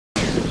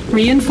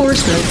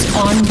Reinforcements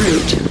en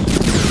route.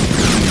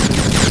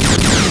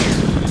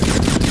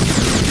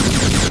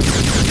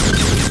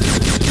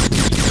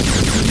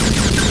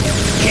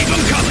 Keep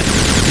them coming.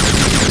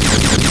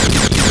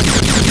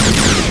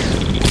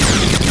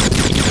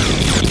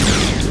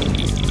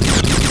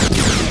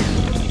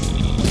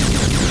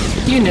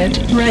 Unit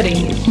ready.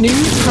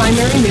 New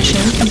primary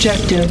mission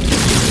objective.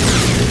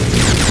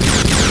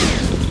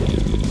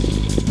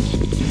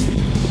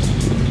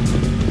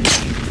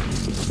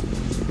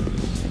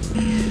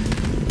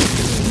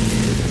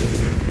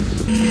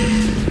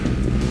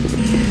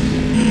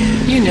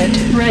 Unit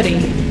ready.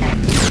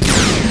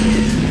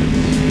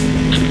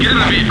 Get in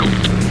the vehicle.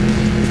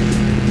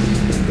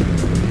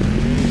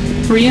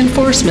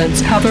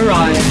 Reinforcements have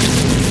arrived.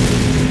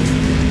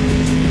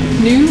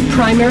 New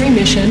primary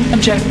mission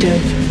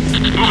objective.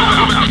 Move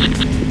out.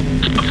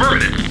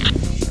 Affirmative.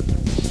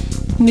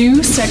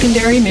 New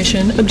secondary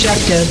mission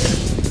objective.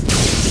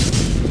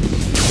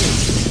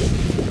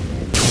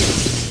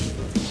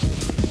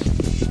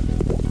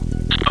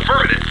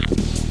 Affirmative.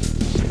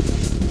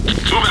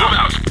 Move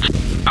out.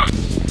 Out.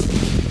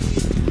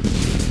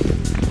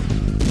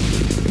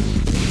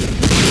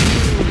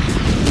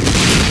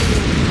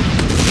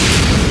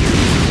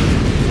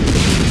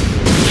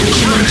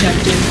 Mission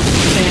objective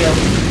failed.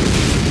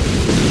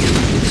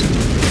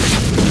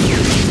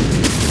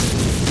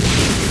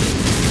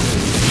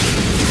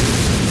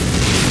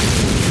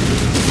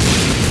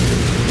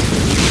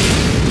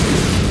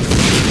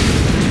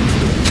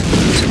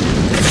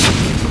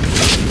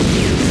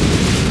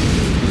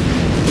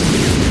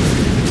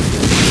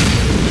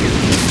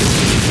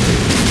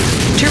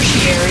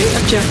 Tertiary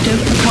objective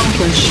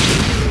accomplished.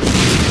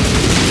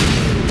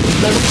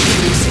 Level 2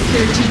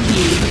 security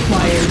key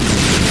acquired.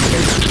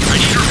 I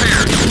need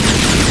repairs.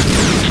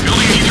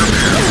 Building needs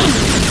repairs.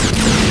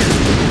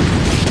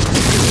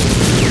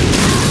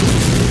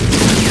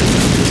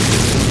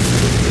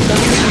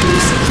 Level 2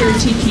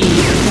 security key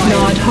acquired.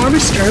 Nod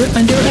harvester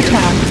under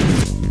attack.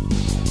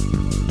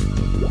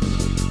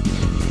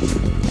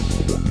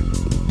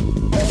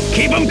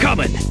 Keep them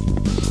coming.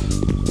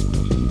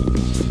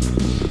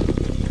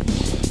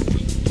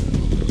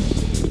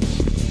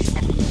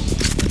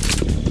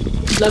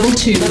 Level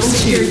 2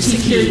 security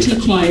key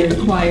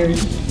acquired.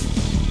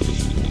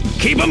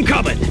 Keep them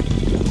coming.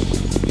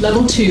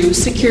 Level 2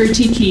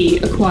 security key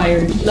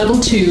acquired. Level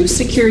 2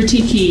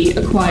 security key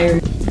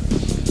acquired.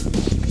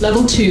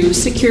 Level 2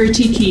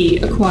 security key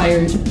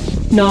acquired.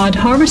 Nod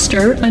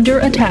harvester under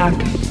attack.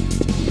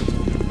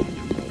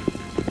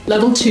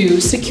 Level 2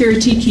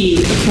 security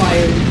key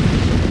acquired.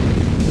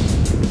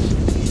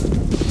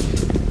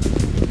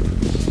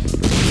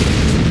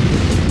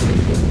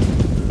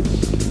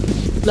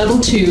 Level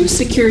 2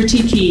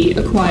 security key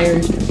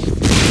acquired.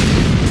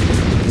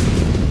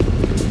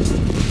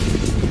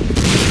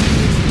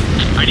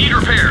 I need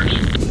repairs.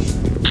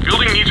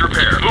 Building needs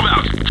repair. Move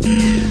out.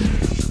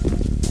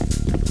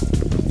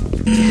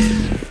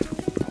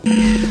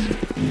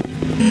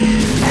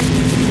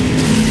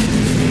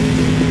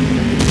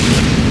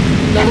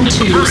 Level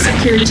 2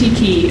 security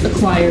key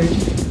acquired.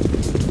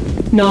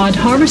 Nod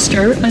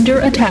harvester under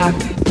attack.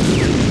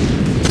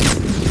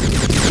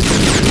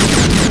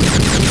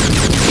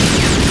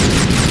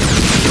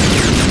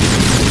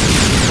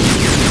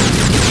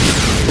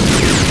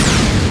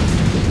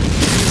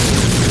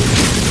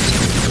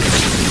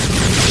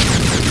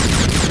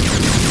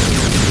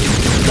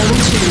 Level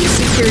 2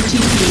 security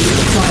key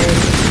acquired.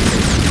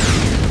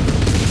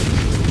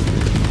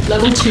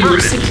 Level 2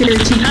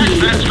 security key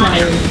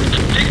acquired.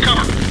 Take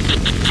cover.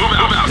 Move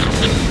out.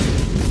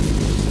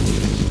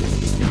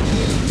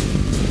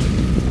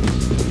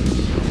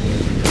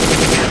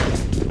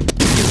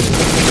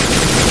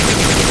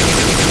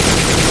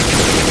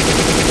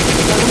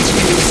 Level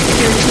 2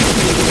 security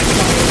key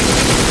acquired.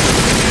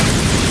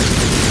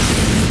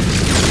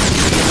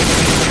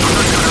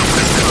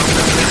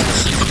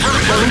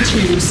 Level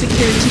 2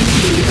 security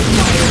key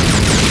acquired.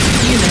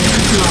 Unit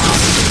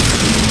lost.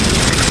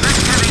 Expect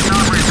heavy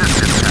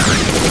non-resistance,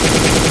 Havoc.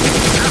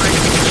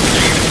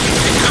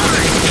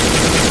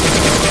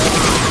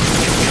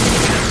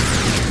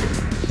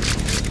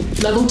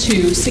 Level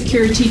 2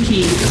 security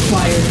key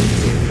acquired.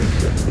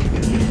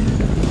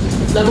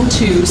 Level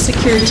 2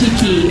 security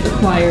key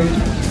acquired.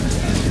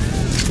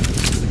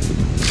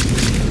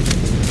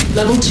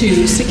 Level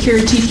 2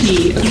 security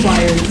key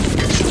acquired.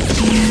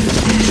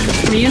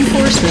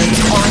 Reinforcements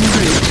en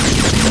route.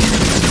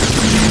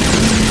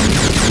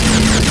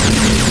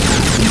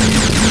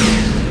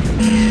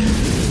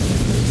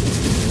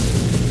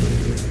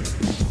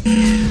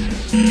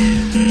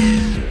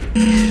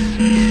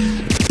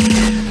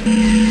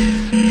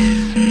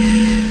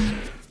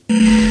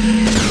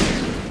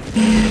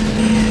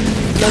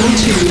 Level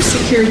 2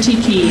 security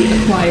key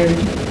acquired.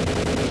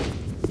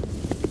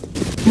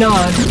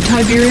 Nod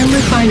Tiberium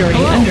refinery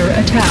under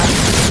attack.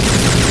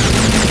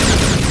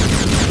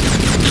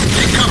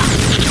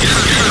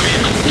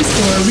 This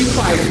door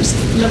requires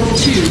level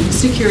 2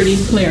 security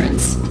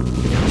clearance.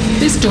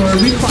 This door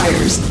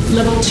requires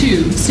level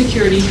 2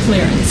 security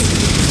clearance.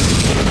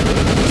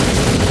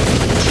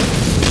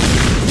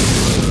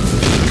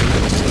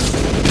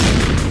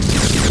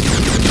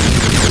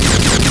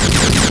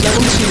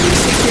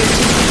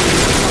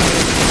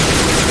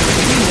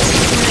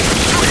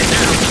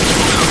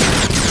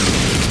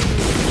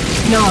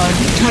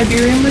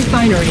 Iberian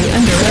refinery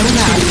under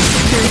attack.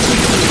 Security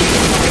key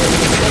acquired.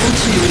 Level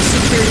 2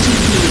 security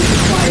key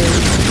acquired.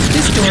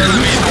 This door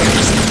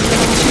requires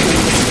level 2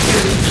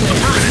 security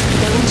clearance.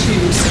 Level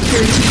 2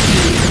 security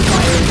key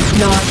acquired.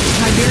 Not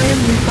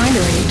Iberian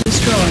refinery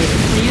destroyed.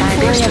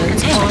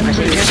 Reinforcements en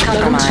route.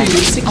 Level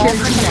 2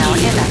 security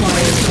key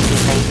acquired.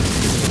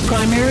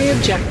 Primary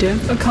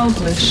objective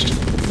accomplished.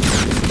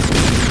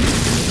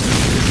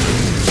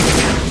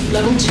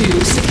 Level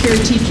 2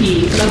 security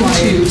key acquired. Level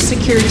 2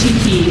 security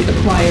key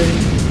acquired.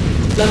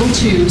 Level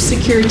 2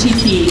 security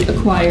key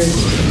acquired.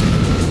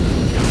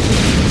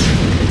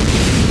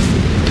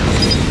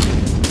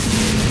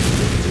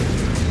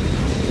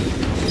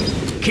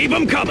 Keep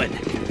them coming!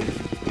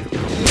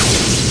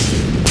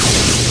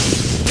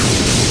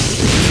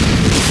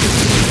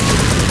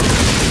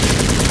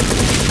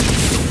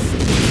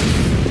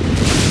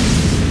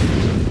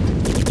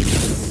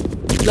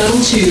 Level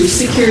 2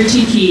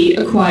 security key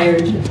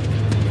acquired.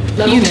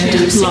 Level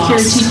 2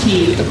 security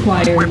key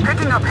acquired. We're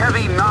picking up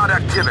heavy NOD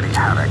activity,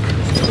 Havoc.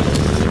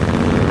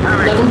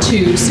 Level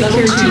 2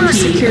 security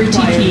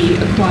key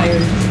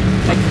acquired.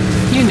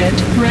 Unit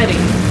ready.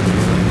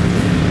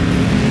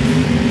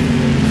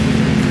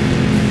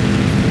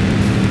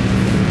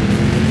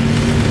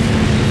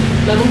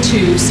 Level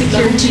 2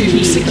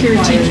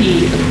 security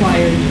key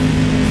acquired.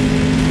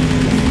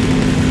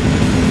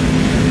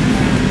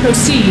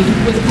 Proceed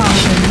with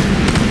caution.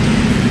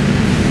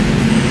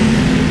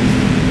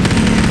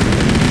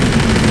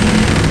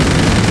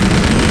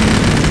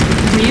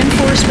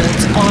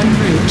 Reinforcements en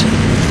route.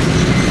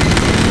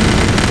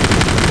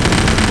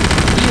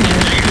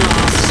 Unit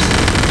lost.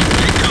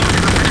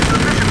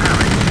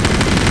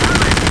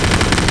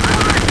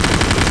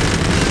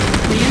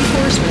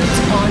 Reinforcements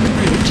en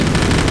route.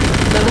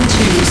 Level 2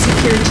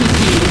 security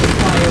key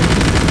acquired.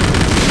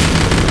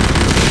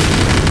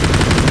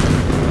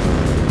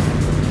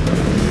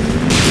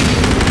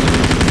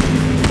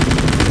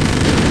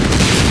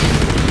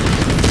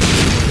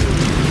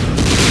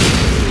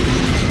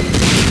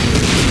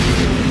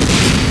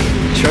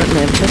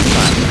 Short-lived but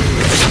fun.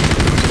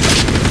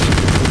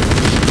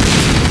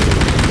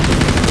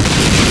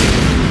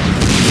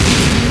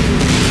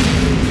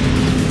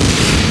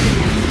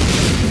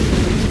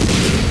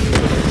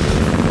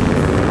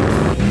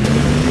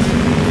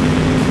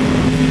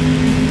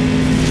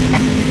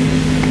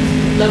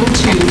 Level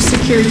 2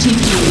 security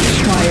key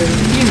acquired.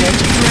 Unit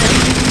ready.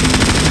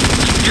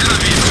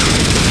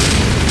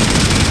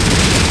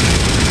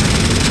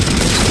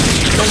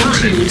 Level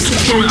 2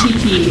 security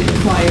key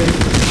acquired.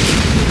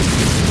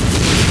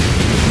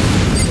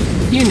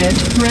 Unit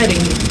ready.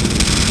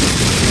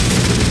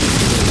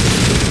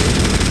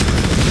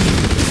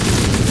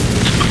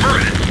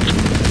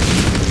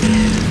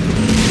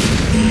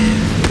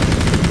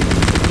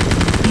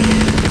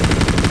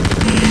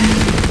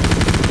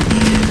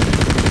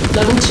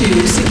 Level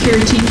 2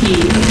 security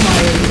key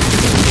acquired.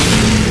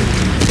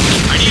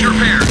 I need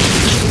repairs.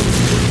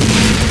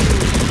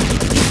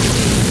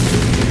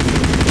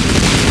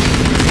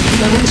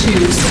 Level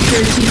 2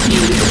 security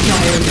key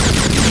acquired.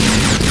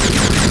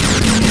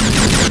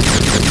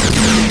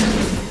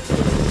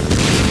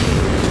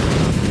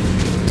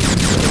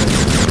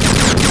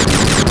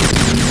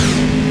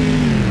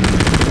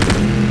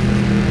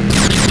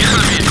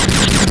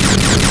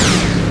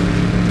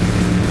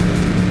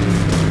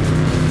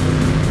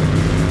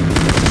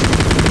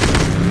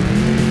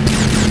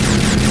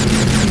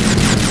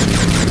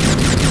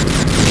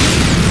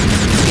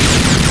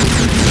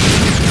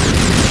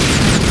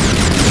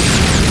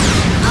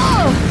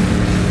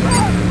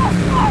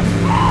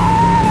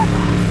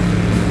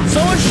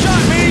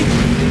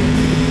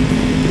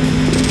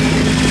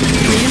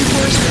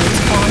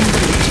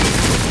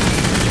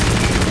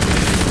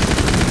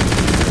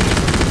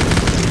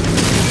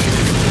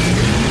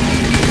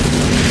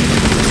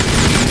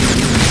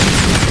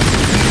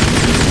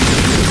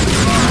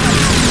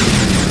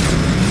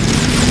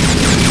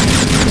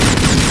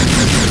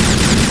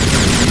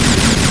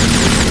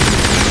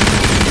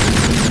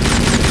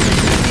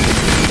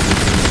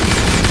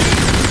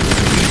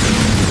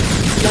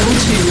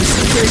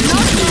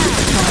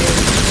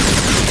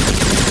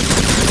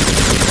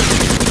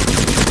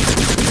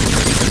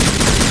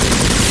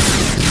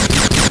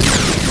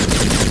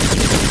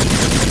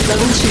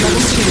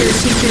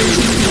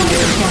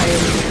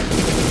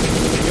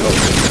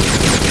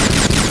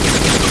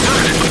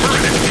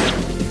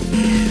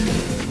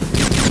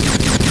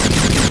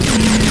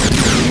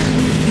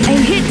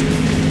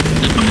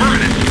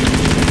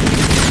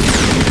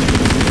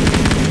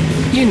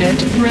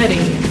 Unit ready.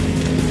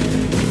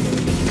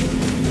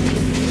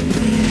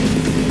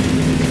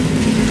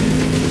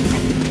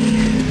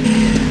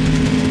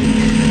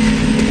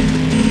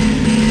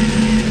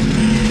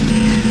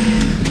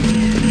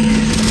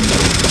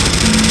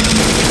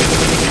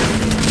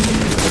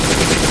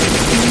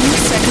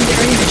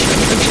 Secondary mission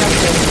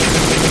objective.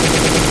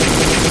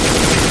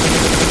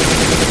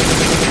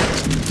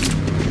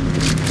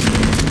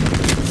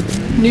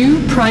 New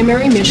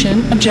primary mission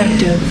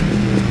objective.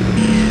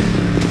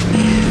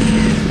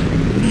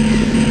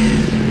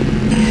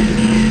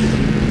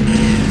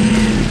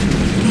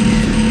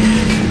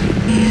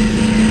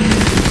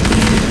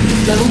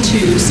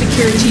 2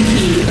 security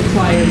key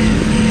acquired.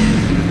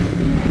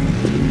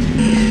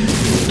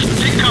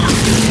 Take cover.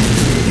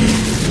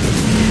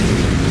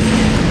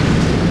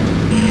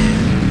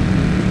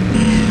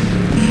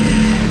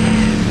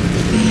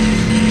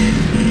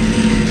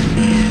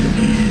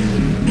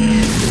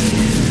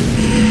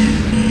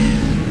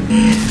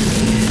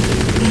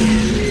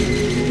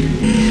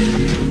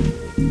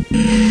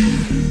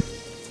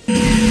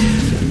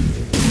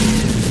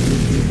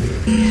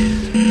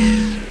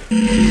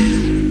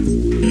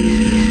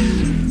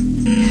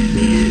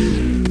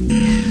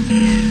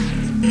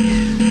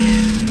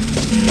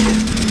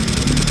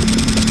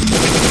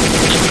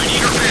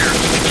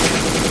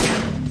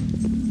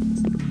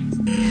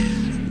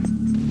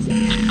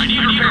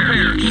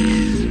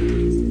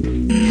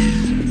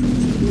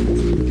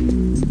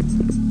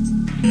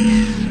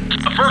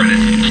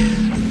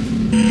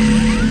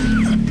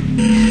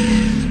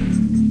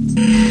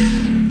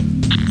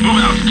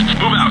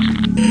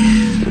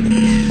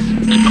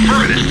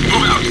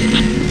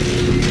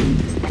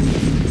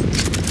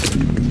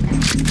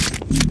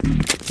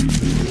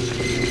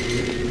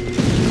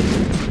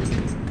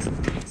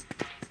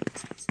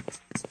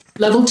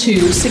 Level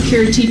 2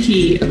 security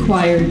key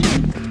acquired.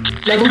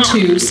 Level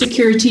 2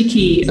 security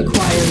key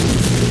acquired.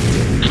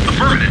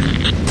 Affirmative.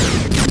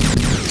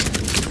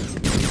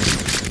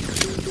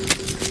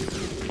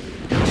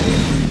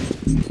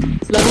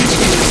 Level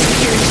 2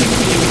 security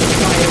key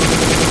acquired.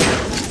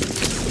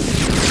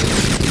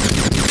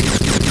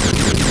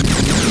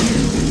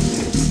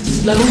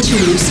 Level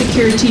 2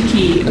 security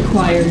key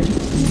acquired.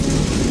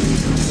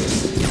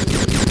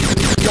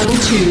 Level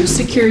 2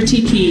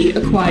 security key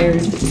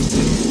acquired.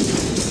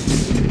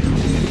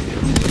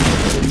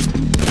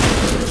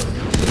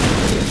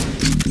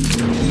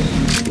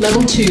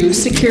 Level 2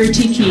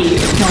 security key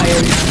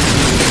acquired.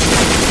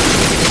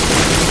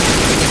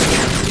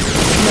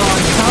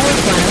 Non-power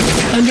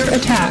plant under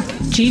attack.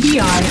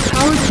 GDI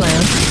power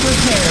plant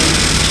repaired.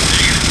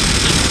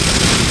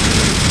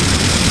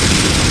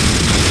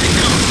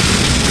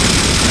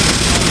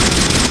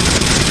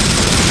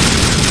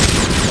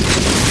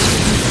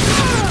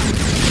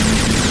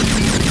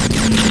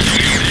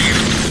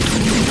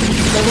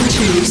 Level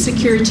 2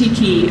 security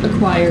key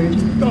acquired.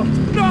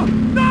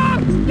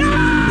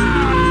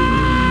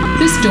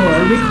 This door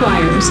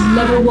requires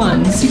level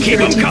 1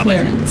 security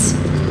clearance.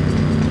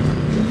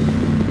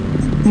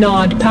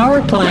 Nod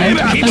power plant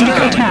under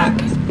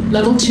attack.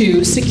 Level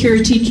 2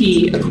 security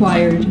key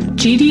acquired.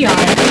 GDI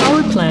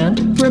power plant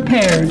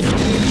repaired.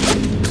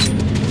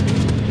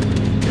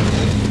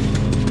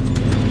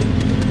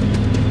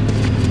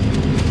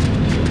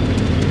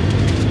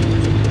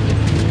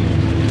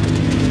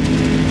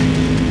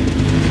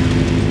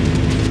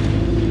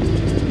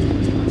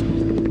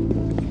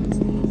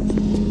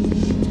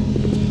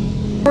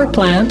 Power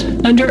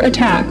plant under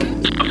attack.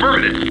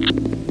 Affirmative.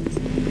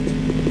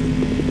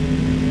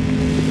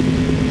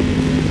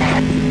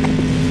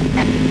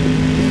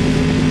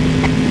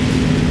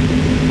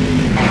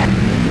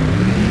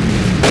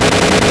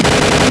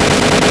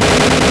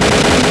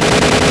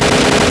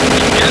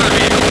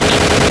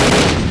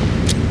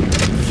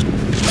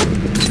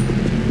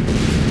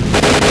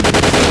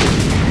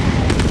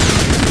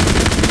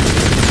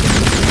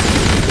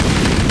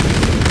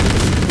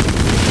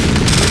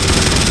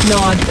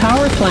 Nod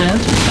power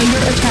plant under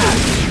attack.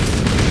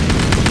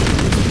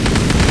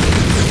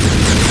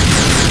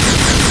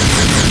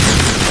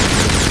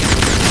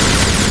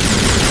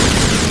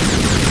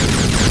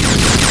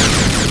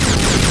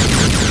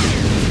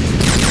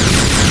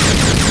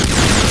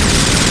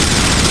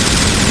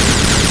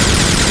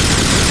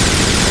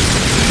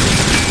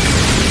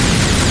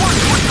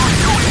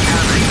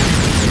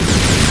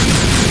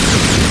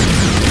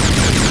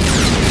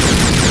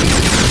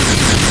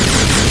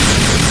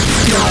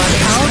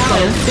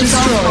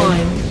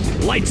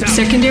 Destroyed. Lights out.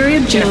 Secondary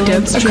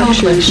objective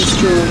accomplished.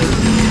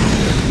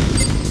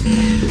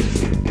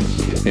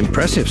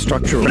 Impressive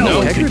structural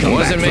No, integrity. come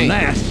Wasn't back from me.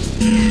 that.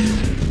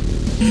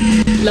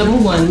 Level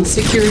 1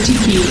 security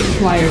key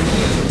acquired.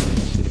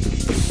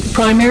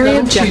 Primary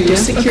objective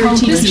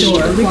security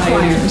key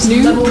requires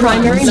new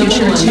primary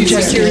mission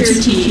security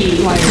key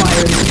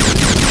acquired.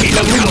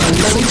 Level 1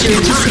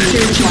 security key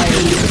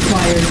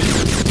acquired.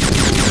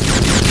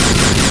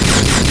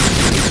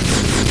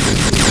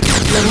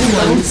 Level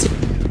 1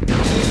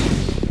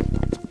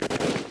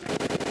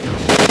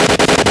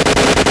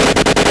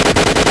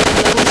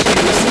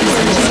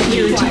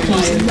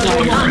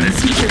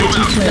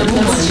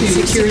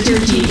 security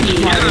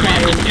key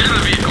acquired.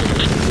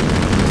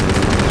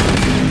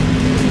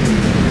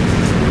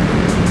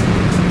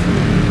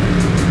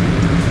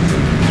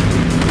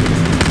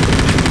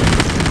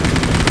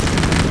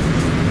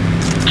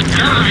 Get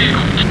in the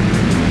vehicle.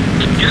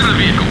 Get in the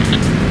vehicle.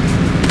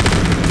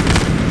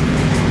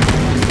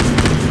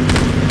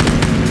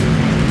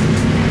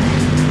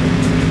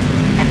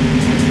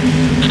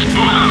 Move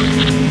out.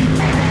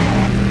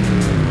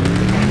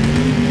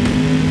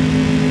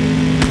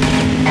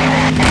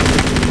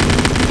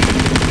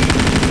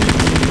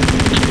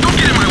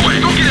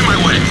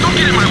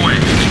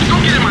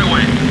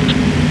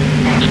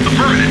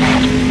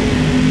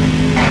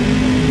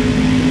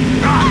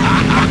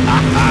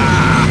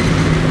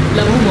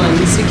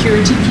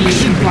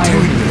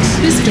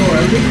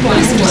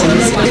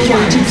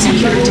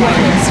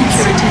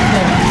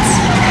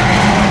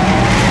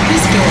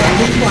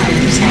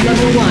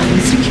 Level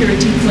 1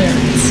 security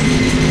clearance.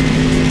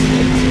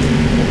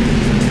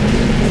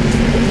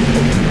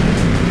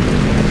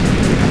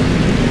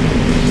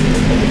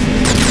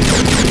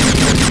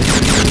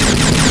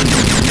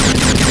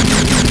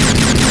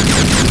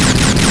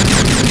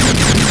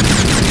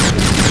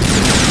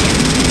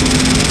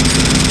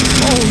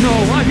 Oh no,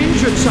 I've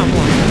injured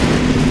someone.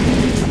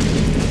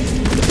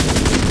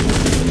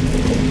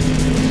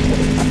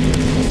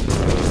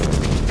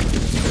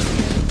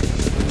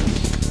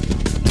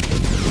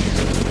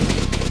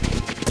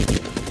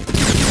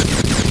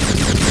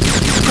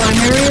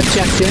 Primary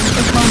objective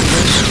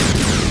accomplished.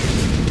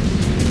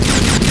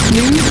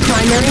 New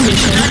primary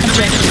mission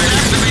objective.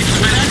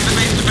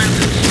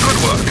 Good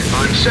work.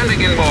 I'm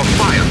sending in more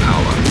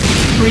firepower.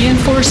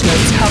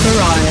 Reinforcements have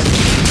arrived.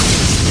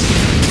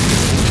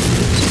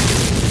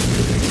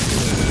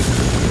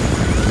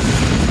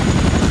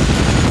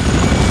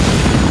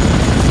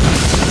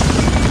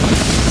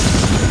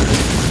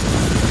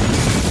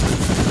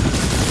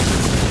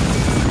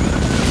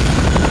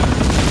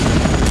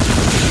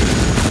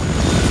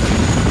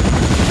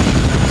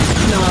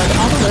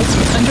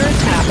 Under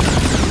attack.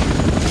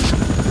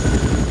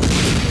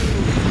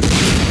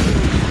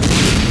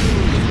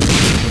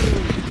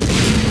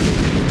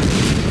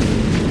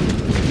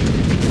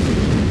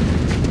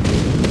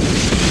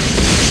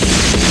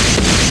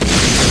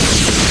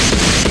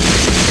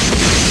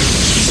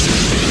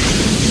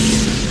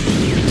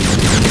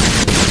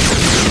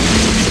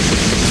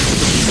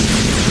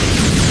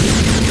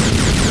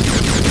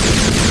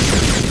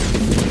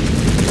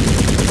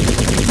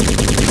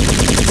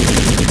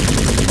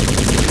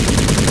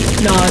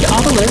 Nod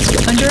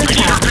obelisk under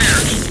attack.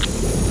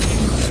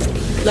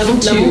 Level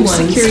 2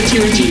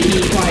 security key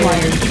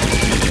acquired.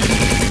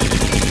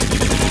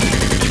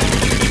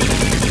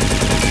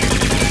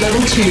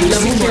 Level 2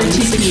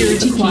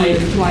 security key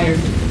acquired.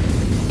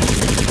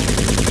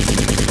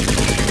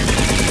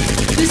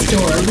 This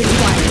door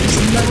requires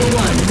level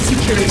 1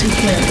 security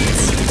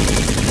clearance.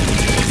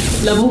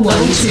 Level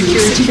 1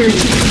 security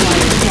key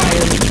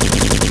acquired.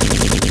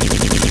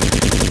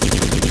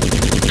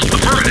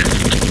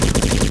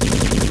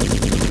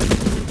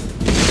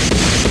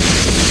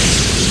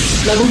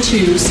 Level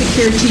 2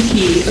 security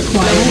key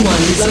acquired. Level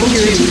 1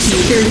 security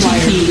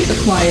key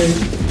acquired.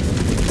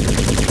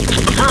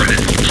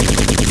 Affirmative.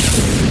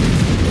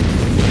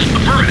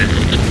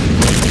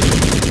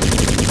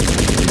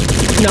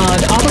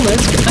 Nod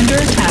obelisk under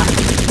attack.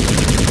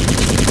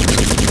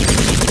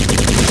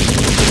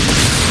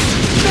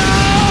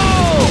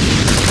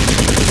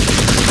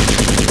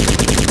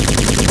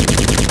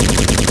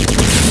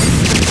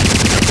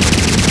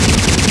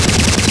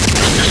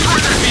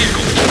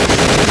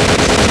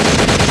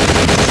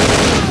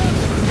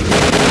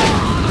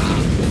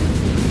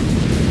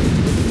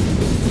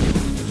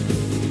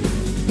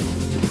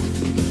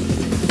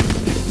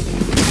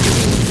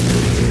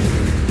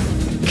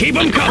 Keep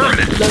them coming!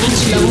 Level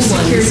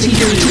 2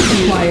 security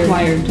key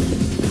acquired.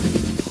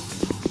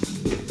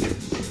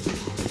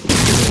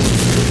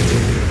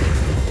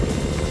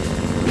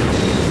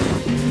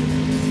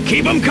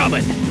 Keep them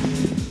coming!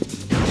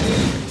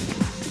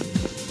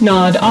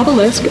 Nod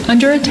obelisk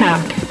under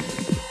attack.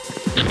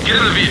 Get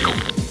in the vehicle.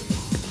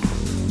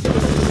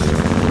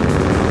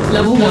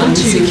 Level 1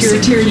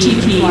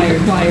 security key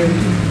acquired.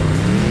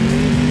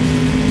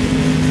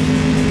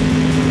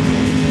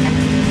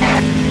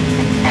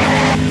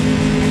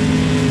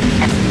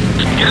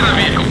 Get in the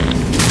vehicle.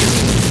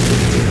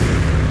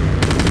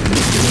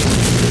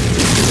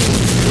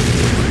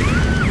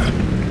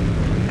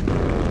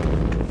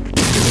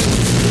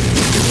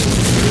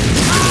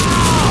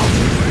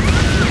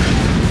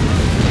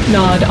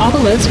 Nod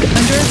obelisk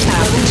under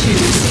attack. Level 2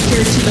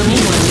 security level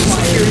 1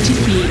 security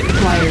key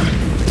acquired.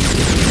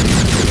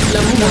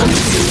 Level 1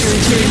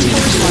 security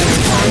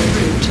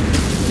acquired.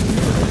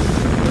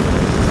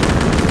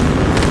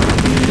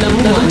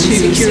 Level 1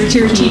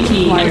 security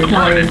key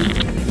acquired.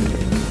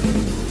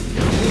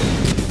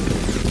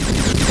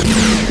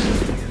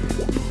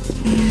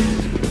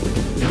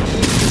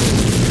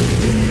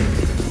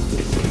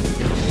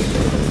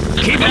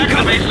 Keep them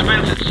coming. Base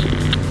defenses.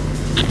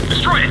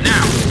 Destroy it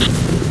now.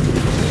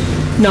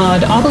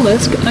 Nod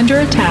obelisk under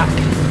attack.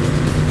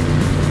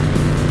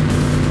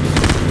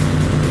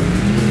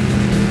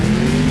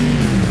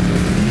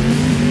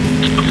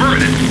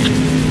 Affirmative.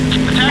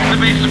 Attack the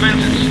base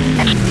defenses.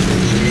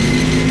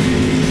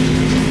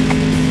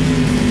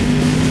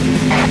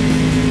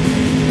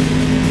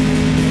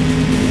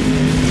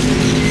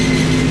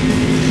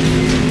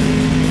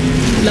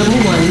 Level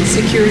 1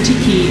 security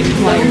key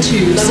acquired.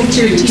 Level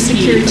 2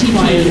 security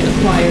key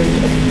acquired.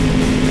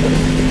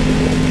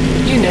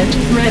 Unit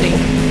ready.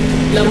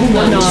 Level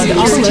 1 Nod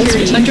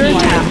obelisk under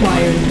attack.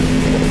 Acquired.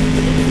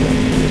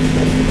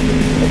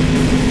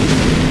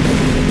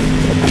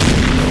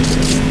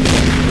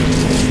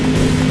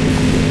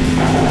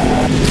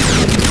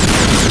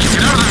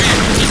 Get out of the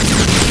vehicle.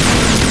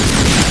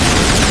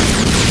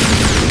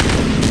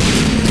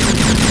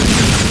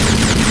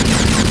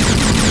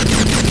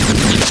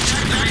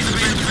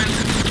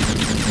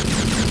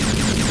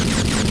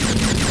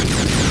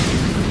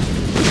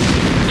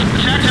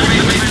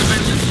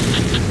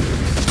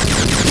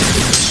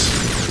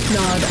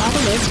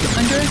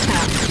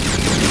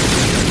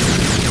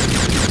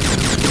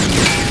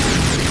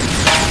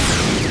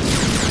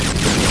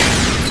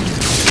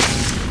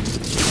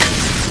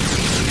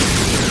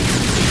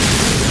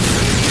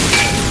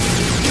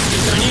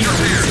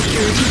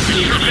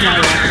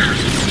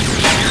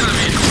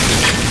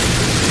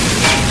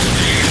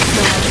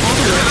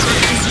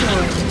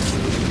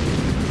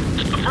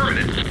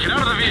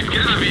 Get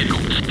in the vehicle.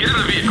 Get in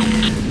the vehicle.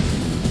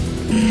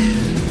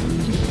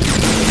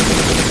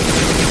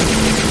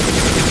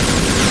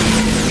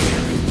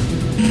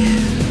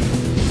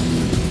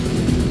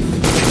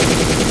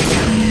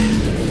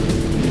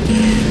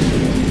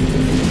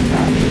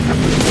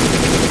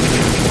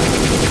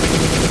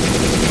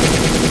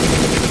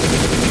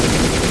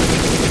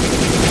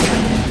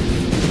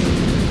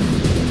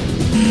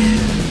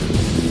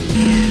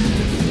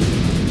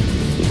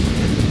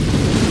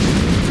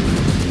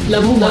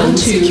 Level 1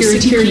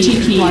 security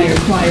key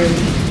acquired.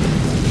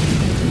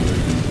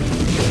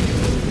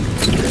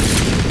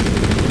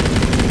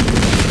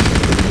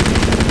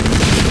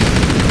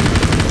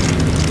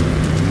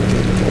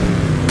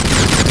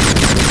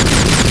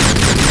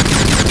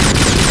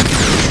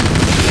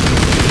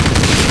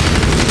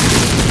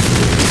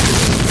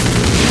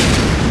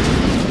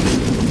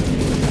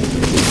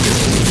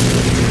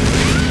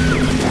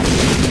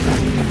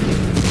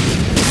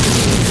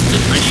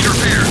 I need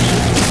repairs.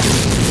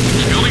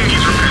 Building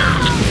needs repairs.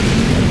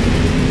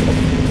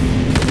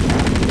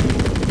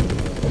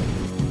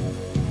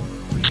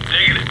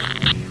 Negative.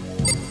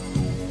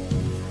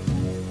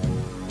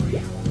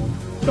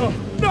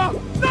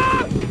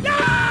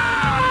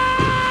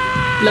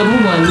 Level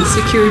 1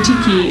 security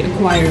key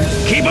acquired.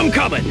 Keep them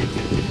coming.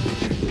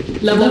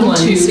 Level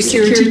 1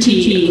 security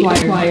key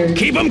acquired.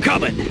 Keep them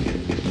coming.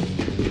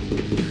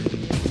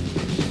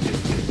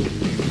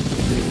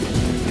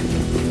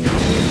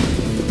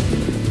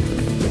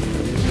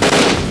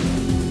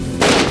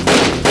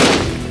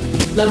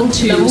 Level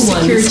 2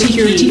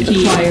 security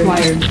key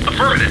acquired.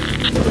 Affirmative.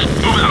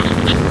 Move out.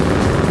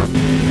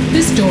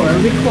 This door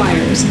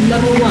requires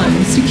level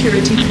 1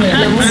 security clearance.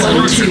 Level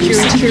 1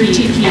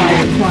 security key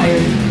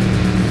acquired.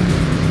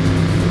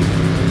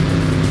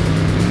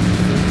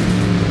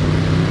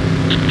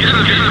 Get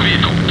in the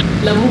vehicle.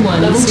 Level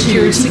 1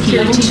 security key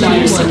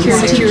acquired.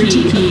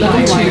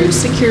 Level 2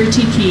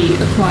 security key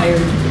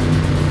acquired.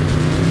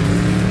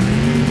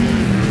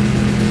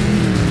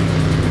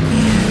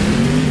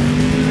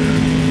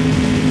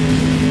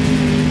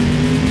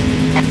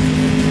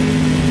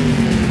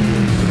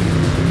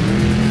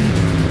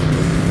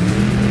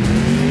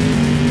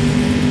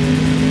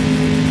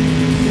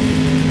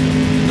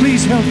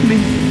 Please help me.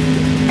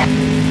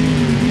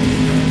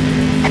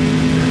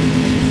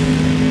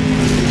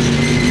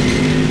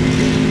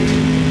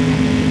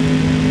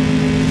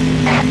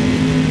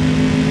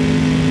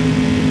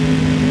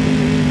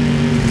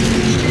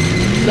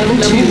 Level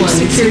 1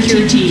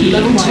 security key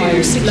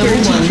acquired. Level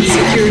 1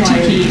 security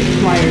key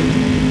acquired.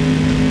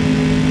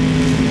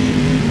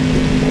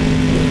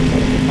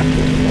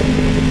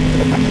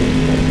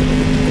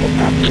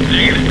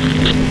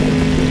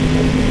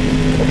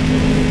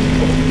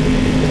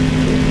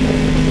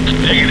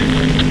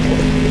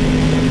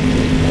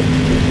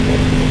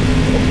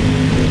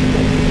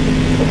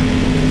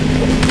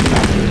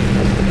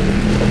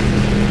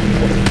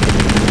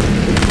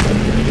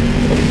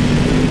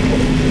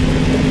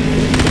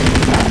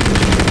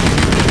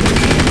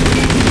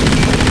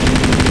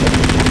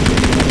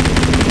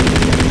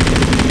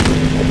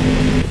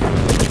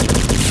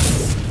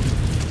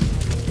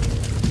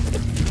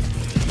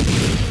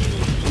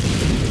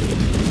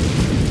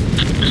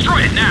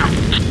 Destroy it now.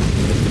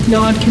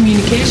 Nod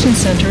communication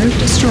center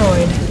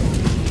destroyed.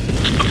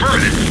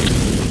 Affirmative.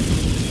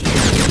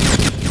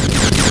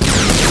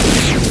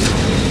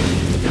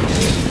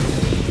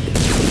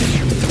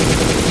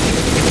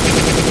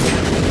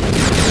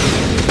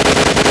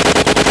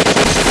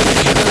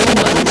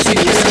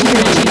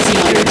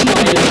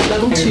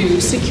 Level 2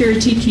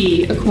 security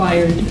key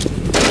acquired.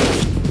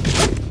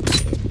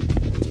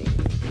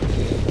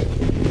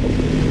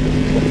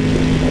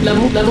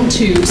 Level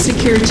 2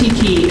 security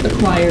key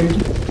acquired.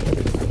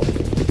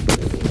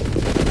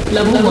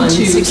 Level 1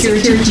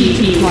 security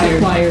key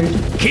acquired.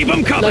 Keep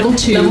them coming. Level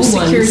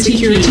 2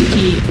 security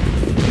key.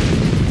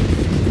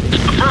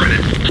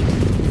 Affirmative.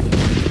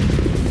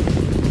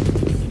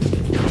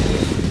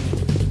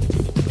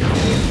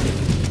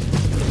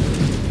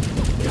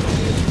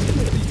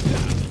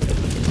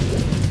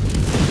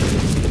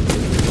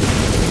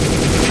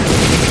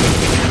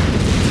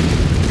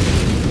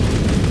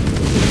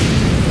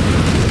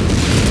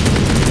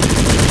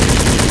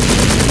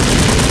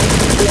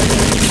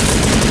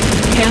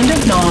 Hand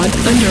of Nod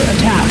under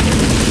attack.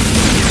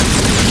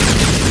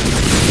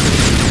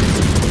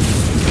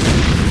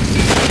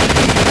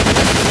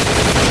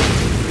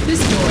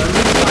 This door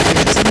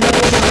requires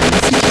level 1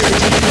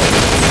 security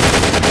clearance.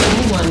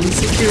 Level 1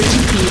 security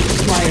key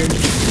acquired.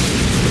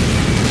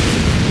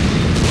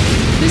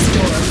 This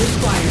door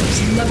requires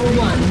level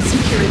 1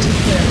 security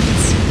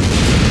clearance.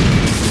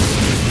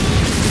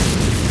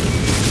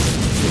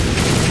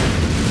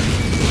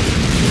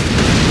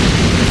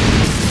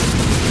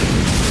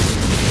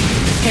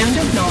 Hand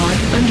of Nod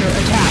under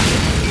attack.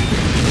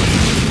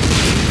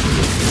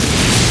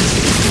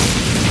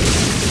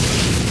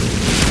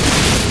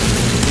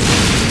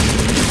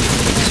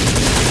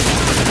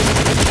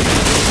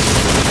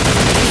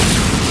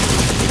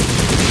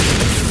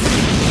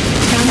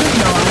 Hand of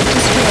Nod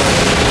destroyed.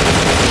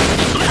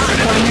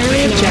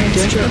 Primary objective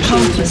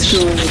accomplished.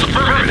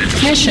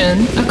 Affirmative.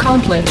 Mission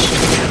accomplished.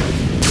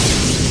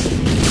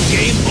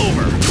 Game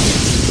over.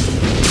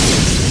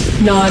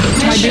 Nod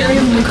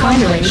Tiberium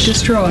refinery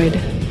destroyed.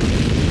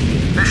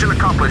 Mission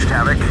accomplished,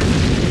 Havoc.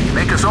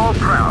 Make us all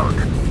proud.